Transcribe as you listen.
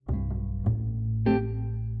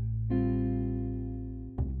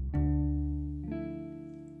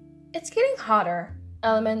it's getting hotter.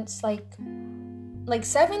 Elements like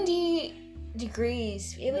 70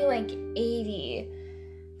 degrees, feeling like 80,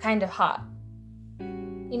 kind of hot.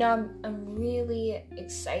 I'm really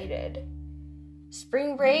excited.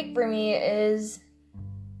 Spring break for me is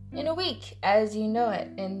in a week, as you know it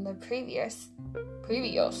in the previous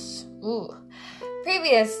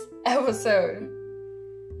episode.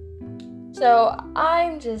 So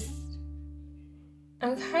I'm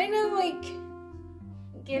kind of like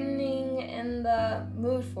getting in the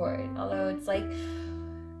mood for it. Although it's like,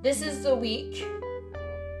 this is the week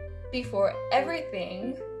before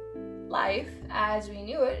everything, life as we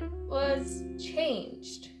knew it, was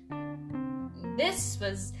changed. This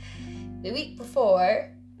was the week before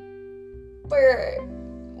where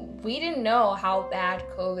we didn't know how bad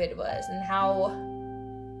COVID was and how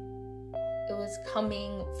it was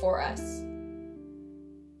coming for us.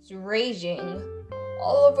 It's raging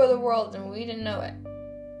all over the world and we didn't know it.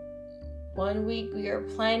 1 week we were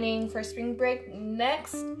planning for spring break.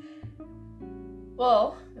 Next,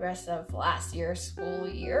 the rest of last year's school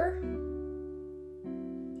year,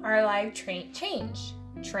 our life changed.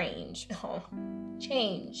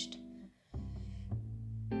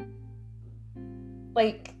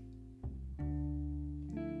 Like,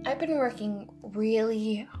 I've been working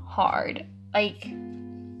really hard, like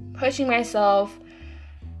pushing myself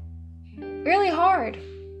really hard,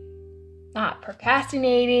 not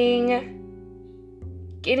procrastinating,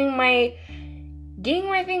 getting my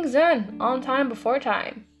things done on time before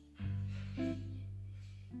time.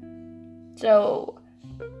 So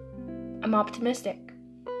I'm optimistic,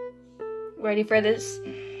 ready for this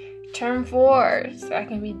term 4 so I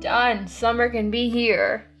can be done. Summer can be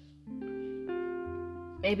here.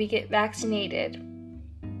 Maybe get vaccinated.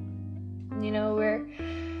 We're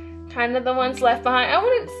kind of the ones left behind. I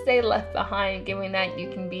wouldn't say left behind, given that you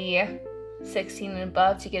can be 16 and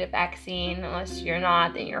above to get a vaccine. Unless you're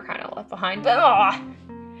not, then you're kind of left behind. But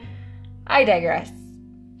I digress.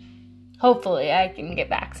 Hopefully I can get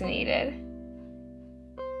vaccinated.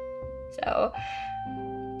 So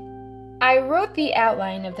I wrote the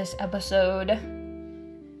outline of this episode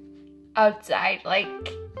outside,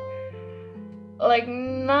 like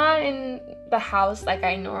not in the house like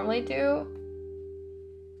I normally do.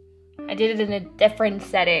 I did it in a different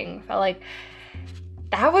setting. Felt like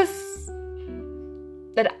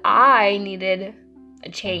that I needed a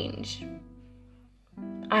change.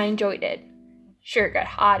 I enjoyed it. Sure, it got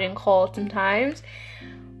hot and cold sometimes,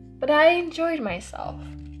 but I enjoyed myself.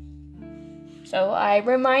 So I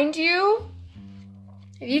remind you,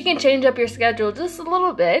 if you can change up your schedule just a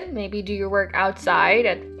little bit, maybe do your work outside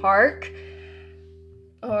at the park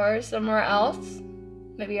or somewhere else,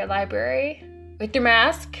 maybe a library, with your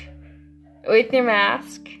mask,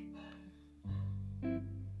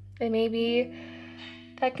 then maybe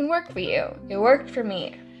that can work for you. It worked for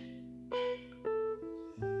me.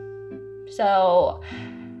 So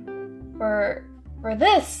for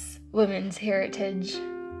this Women's Heritage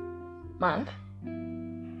Month,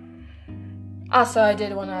 also I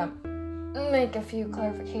did want to make a few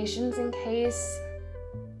clarifications in case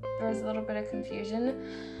there was a little bit of confusion.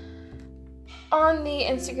 On the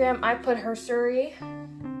Instagram, I put her story,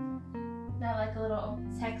 not like a little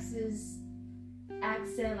Texas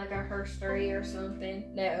accent, like a her story or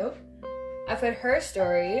something. No, I put her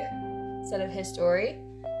story instead of his story,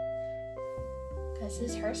 because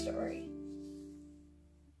it's her story.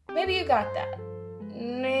 Maybe you got that.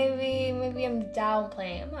 Maybe I'm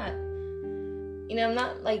downplaying. I'm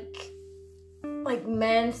not like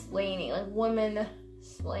mansplaining, like women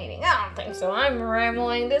splaining. I don't think so. I'm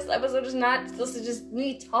rambling. This episode is not supposed to just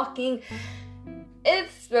me talking.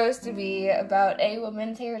 It's supposed to be about a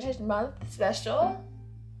Women's Heritage Month special.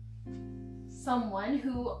 Someone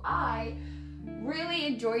who I really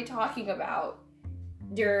enjoyed talking about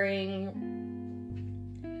during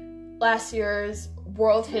last year's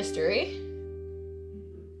World History.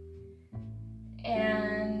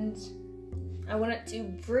 And I wanted to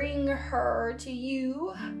bring her to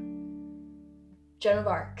you, Joan of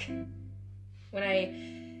Arc. When I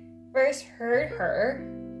first heard her,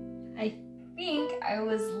 I think I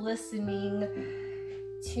was listening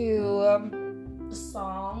to the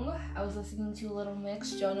song. I was listening to Little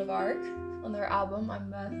Mix, Joan of Arc, on their album. I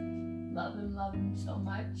love them so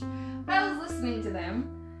much. I was listening to them,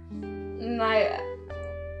 and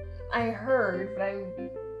I heard, but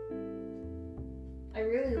I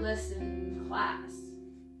really listened in class.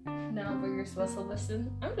 No, but you're supposed to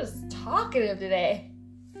listen. I'm just talkative today.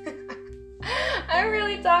 I'm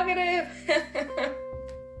really talkative.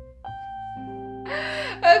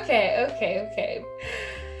 Okay.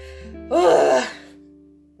 Ugh.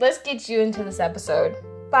 Let's get you into this episode.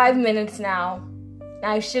 5 minutes now.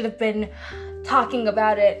 I should have been talking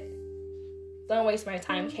about it. Don't waste my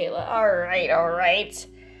time, Kayla. Alright.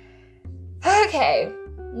 Okay.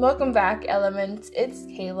 Welcome back, Elements. It's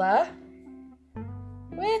Kayla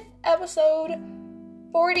with episode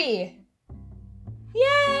 40.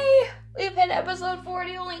 Yay! We've hit episode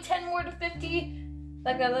 40, only 10 more to 50.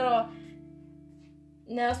 Like a little...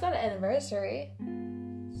 No, it's not an anniversary.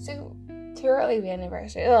 Too early of the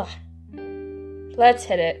anniversary. Ugh. Let's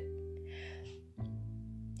hit it.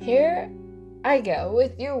 Here I go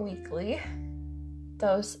with your weekly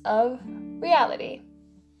dose of reality.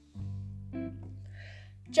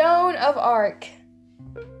 Joan of Arc.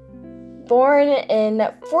 Born in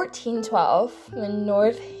 1412 in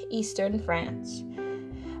northeastern France,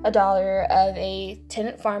 a daughter of a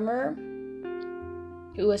tenant farmer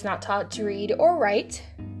who was not taught to read or write,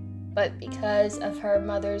 but because of her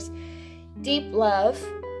mother's deep love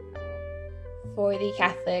for the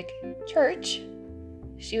Catholic Church,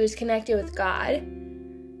 she was connected with God,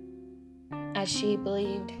 as she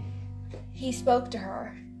believed he spoke to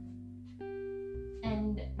her.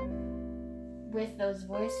 And with those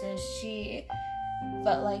voices, she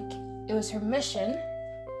felt like it was her mission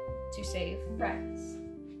to save France.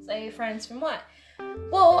 Save France from what?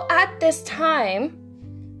 Well, at this time,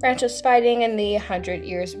 France was fighting in the 100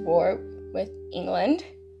 Years' War with England,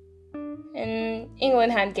 and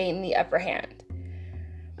England had gained the upper hand.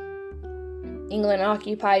 England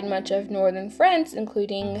occupied much of northern France,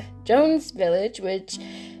 including Joan's village, which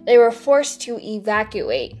they were forced to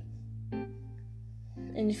evacuate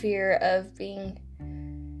in fear of being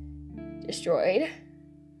destroyed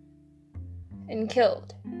and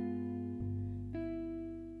killed.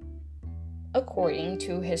 According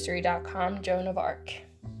to History.com, Joan of Arc.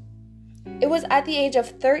 It was at the age of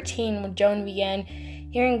 13 when Joan began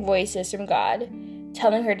hearing voices from God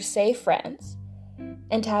telling her to save France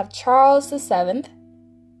and to have Charles VII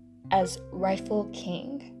as rightful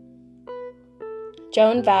king.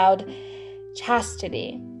 Joan vowed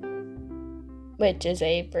chastity, which is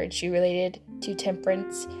a virtue related to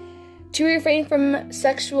temperance, to refrain from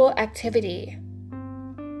sexual activity.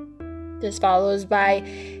 This follows by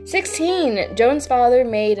 16. Joan's father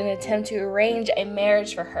made an attempt to arrange a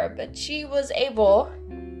marriage for her, but she was able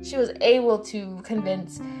to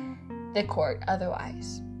convince the court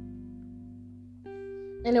otherwise.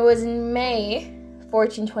 And it was in May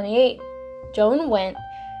 1428, Joan went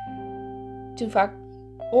to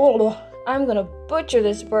I'm gonna butcher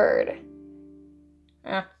this word.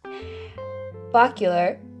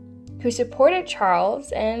 Foculaire, who supported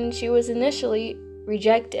Charles, and she was initially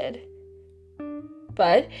rejected.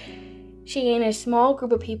 But she gained a small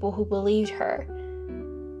group of people who believed her.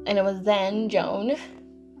 And it was then Joan,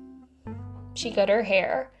 she cut her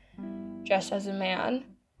hair, dressed as a man,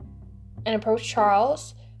 and approached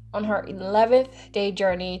Charles on her 11th day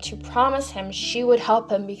journey to promise him she would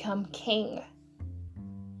help him become king.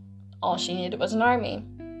 All she needed was an army.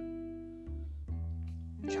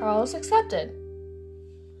 Charles accepted.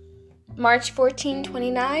 March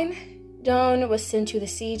 1429, Joan was sent to the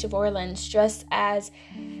siege of Orleans dressed as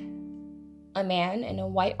a man in a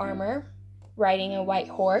white armor, riding a white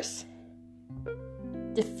horse,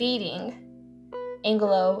 defeating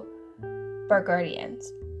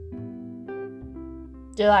Anglo-Burgundians.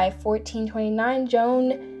 July 1429,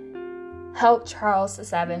 Joan helped Charles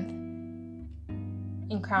VII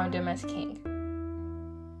and crowned him as king.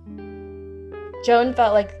 Joan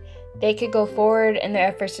felt like they could go forward in their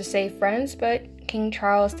efforts to save France, but King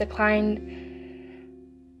Charles declined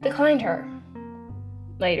her.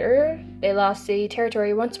 Later, they lost the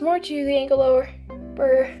territory once more to the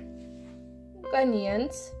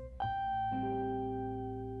Anglo-Burgundians,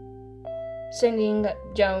 sending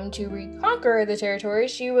Joan to reconquer the territory.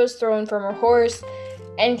 She was thrown from her horse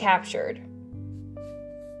and captured.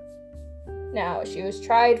 Now, she was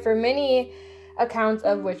tried for many accounts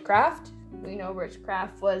of witchcraft. We know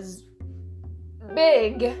witchcraft was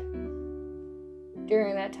big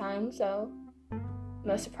during that time, so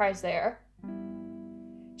no surprise there.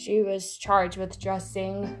 She was charged with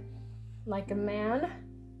dressing like a man,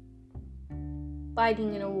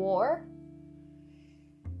 fighting in a war,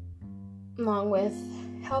 along with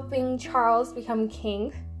helping Charles become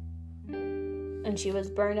king, and she was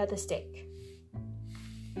burned at the stake.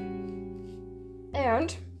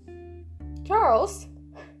 And Charles,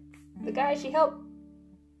 the guy she helped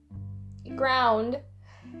ground,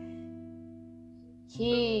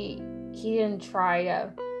 he didn't try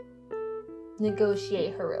to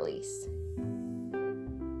negotiate her release.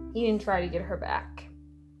 He didn't try to get her back.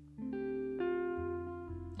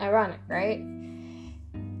 Ironic, right?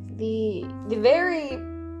 The very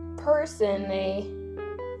person they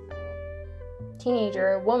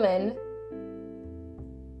teenager woman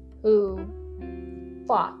who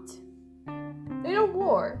fought in a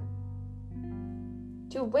war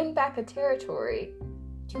to win back a territory,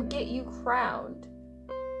 to get you crowned,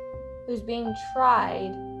 who's being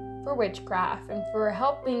tried for witchcraft and for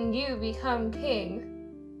helping you become king,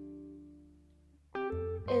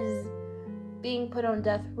 is being put on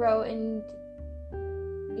death row, and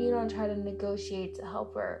you don't try to negotiate to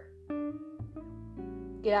help her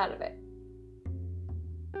get out of it.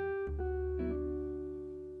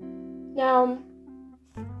 Now,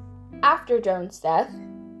 after Joan's death,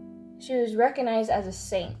 she was recognized as a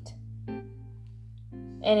saint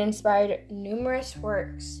and inspired numerous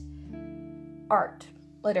works, art,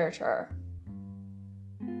 literature,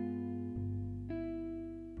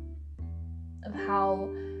 of how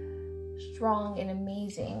strong and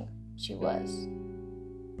amazing she was.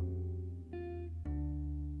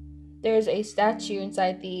 There's a statue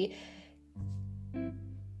inside the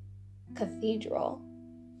cathedral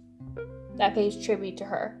that pays tribute to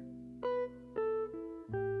her.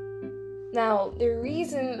 Now, the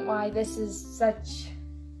reason why this is such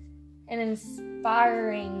an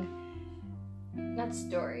inspiring,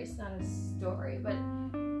 it's not a story, but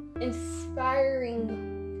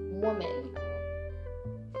inspiring woman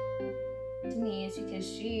to me is because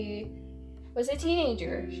she was a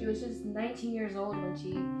teenager. She was just 19 years old when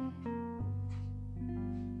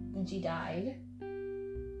she died.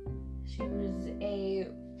 She was a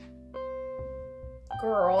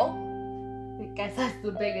girl. I guess that's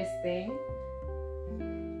the biggest thing.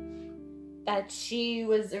 That she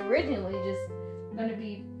was originally just gonna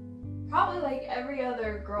be probably like every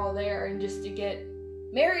other girl there, and just to get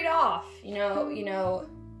married off, you know,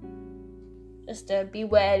 just to be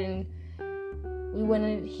wed, and we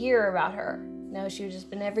wouldn't hear about her. No, she would just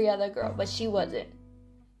been every other girl, but she wasn't.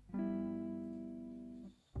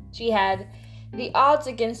 She had the odds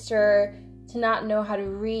against her to not know how to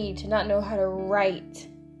read, to not know how to write.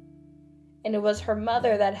 And it was her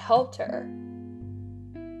mother that helped her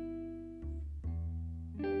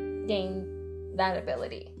gain that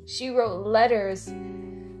ability. She wrote letters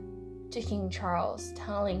to King Charles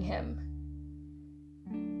telling him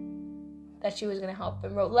that she was going to help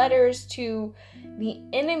him. Wrote letters to the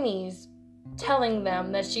enemies telling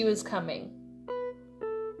them that she was coming.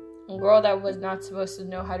 A girl that was not supposed to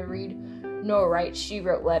know how to read nor write, she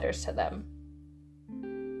wrote letters to them.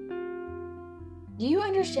 Do you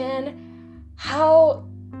understand how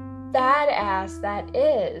badass that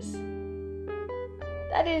is?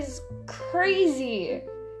 That is crazy.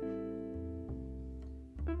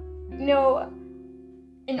 You know,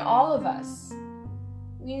 in all of us,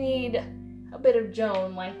 we need a bit of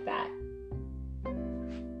Joan like that.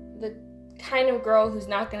 The kind of girl who's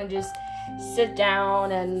not going to just sit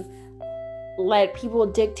down and let people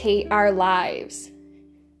dictate our lives.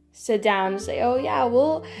 Sit down and say, oh yeah,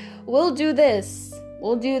 we'll do this,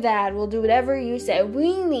 we'll do that, we'll do whatever you say.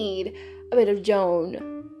 We need a bit of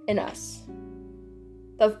Joan in us.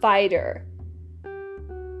 The fighter,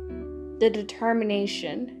 the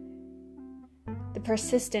determination, the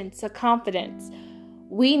persistence, the confidence.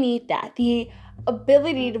 We need that. The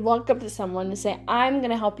ability to walk up to someone and say, I'm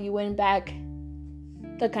going to help you win back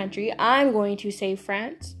the country. I'm going to save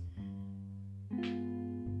France.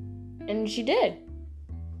 And she did.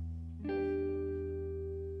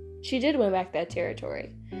 She did win back that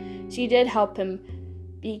territory. She did help him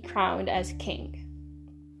be crowned as king.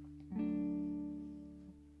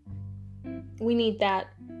 We need that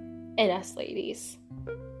in us, ladies.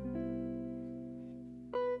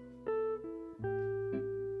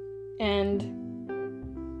 And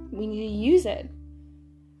we need to use it.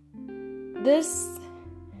 This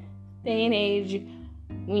day and age,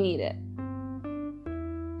 we need it.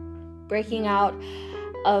 Breaking out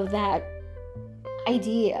of that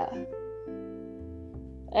idea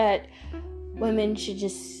that women should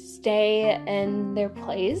just stay in their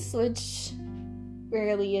place, which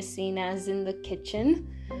rarely is seen as in the kitchen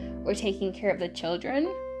or taking care of the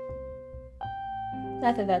children.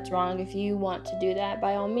 Not that that's wrong. If you want to do that,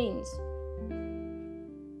 by all means.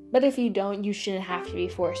 But if you don't, you shouldn't have to be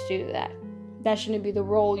forced to do that. That shouldn't be the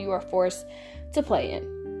role you are forced to play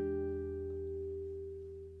in.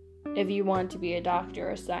 If you want to be a doctor,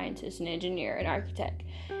 a scientist, an engineer, an architect,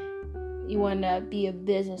 you want to be a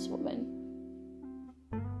businesswoman,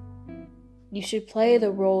 you should play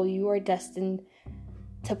the role you are destined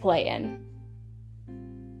to play in.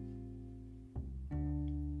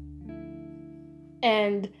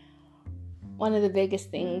 And one of the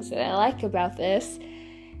biggest things that I like about this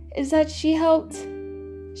is that she helped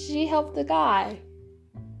the guy.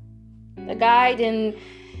 The guy didn't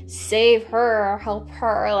save her or help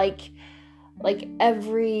her like like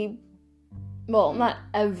every, well, not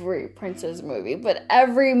every princess movie, but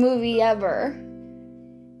every movie ever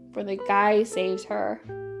where the guy saves her.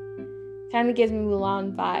 Kind of gives me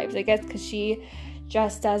Mulan vibes. I guess because she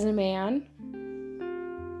dressed as a man.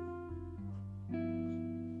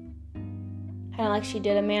 Kind of like she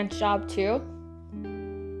did a man's job too.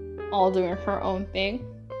 All doing her own thing.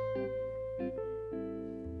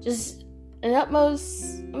 Just an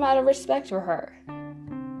utmost amount of respect for her.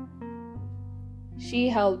 She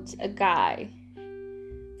helped a guy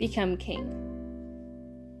become king.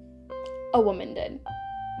 A woman did.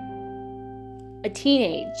 A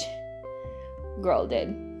teenage girl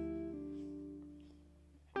did.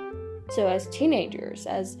 So as teenagers,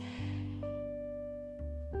 as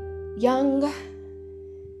young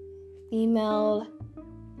female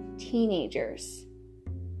teenagers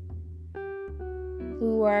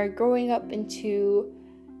who are growing up into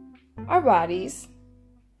our bodies,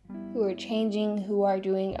 who are changing, who are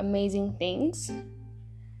doing amazing things,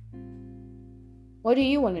 what do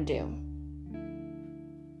you want to do?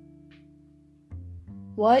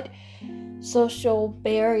 What social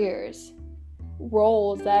barriers,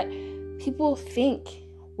 roles that people think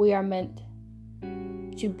we are meant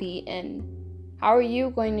to be in, how are you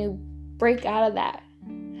going to break out of that?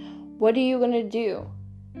 What are you going to do?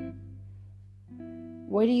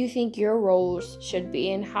 What do you think your roles should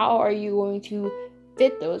be, and how are you going to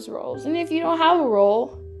fit those roles? And if you don't have a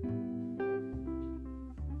role,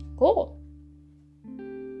 cool.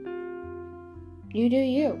 You do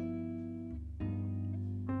you.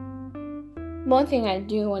 One thing I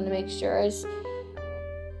do want to make sure is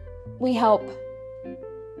we help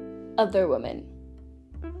other women.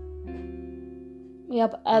 We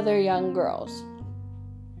help other young girls.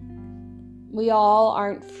 We all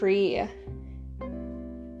aren't free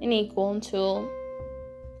and equal until,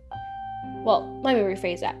 well, let me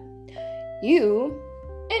rephrase that. You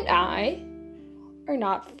and I are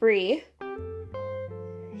not free,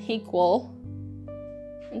 equal,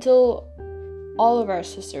 until all of our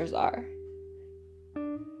sisters are.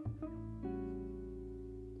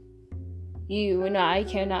 You and I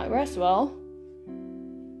cannot rest well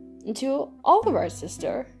until all of our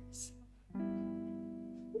sisters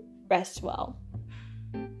rest well.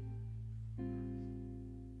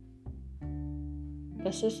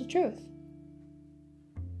 That's just the truth.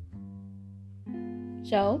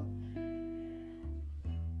 So,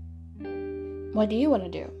 what do you want to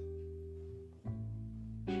do?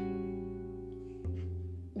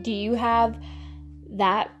 Do you have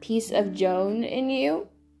that piece of Joan in you?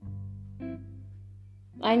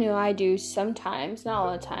 I know I do sometimes, not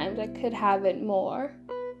all the times. I could have it more.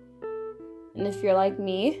 And if you're like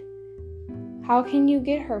me, how can you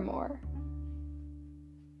get her more?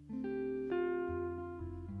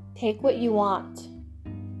 Take what you want.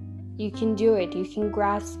 You can do it. You can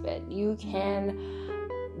grasp it. You can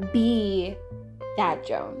be that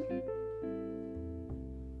Joan.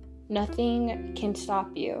 Nothing can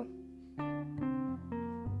stop you.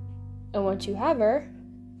 And once you have her,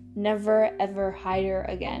 never ever hide her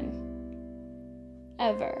again.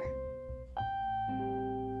 Ever.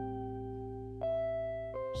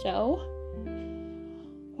 So,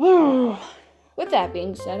 with that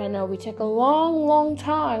being said, I know we took a long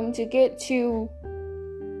time to get to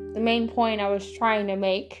the main point I was trying to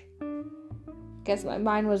make. Guess my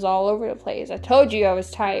mind was all over the place. I told you I was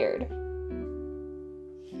tired.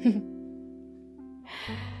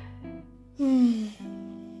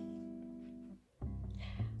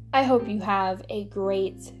 I hope you have a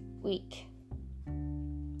great week.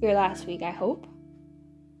 Your last week, I hope.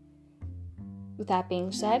 With that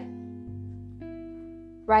being said,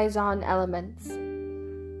 rise on, elements.